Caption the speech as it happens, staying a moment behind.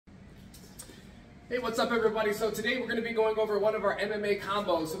Hey, what's up everybody? So today we're going to be going over one of our MMA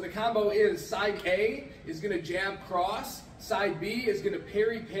combos. So the combo is side A is going to jab cross, side B is going to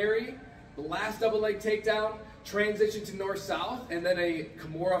parry-perry, the last double leg takedown, transition to north-south, and then a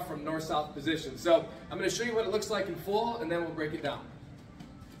Kimura from north-south position. So I'm going to show you what it looks like in full, and then we'll break it down.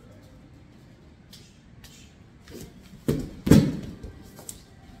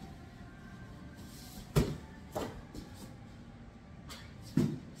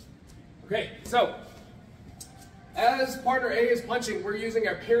 Okay, so as partner A is punching, we're using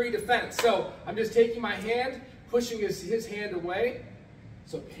our parry defense. So I'm just taking my hand, pushing his hand away.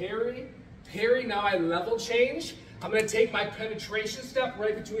 So parry, parry, now I level change. I'm going to take my penetration step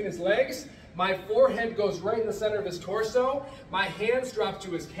right between his legs. My forehead goes right in the center of his torso. My hands drop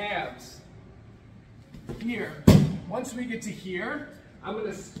to his calves. Here. Once we get to here, I'm going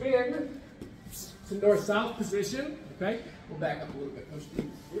to spin to north-south position. Okay, we'll back up a little bit.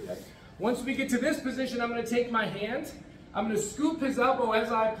 Okay. Once we get to this position, I'm going to take my hand. I'm going to scoop his elbow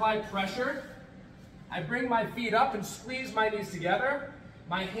as I apply pressure. I bring my feet up and squeeze my knees together.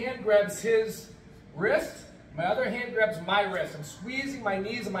 My hand grabs his wrist. My other hand grabs my wrist. I'm squeezing my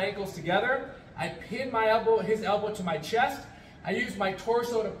knees and my ankles together. I pin his elbow to my chest. I use my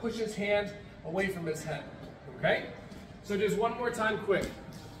torso to push his hand away from his head. Okay? So just one more time quick.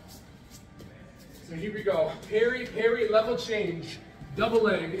 So here we go. Parry, parry, level change. Double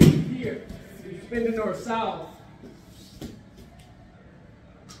leg, here, you spin to north-south,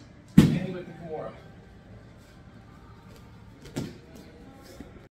 and with the Kimura.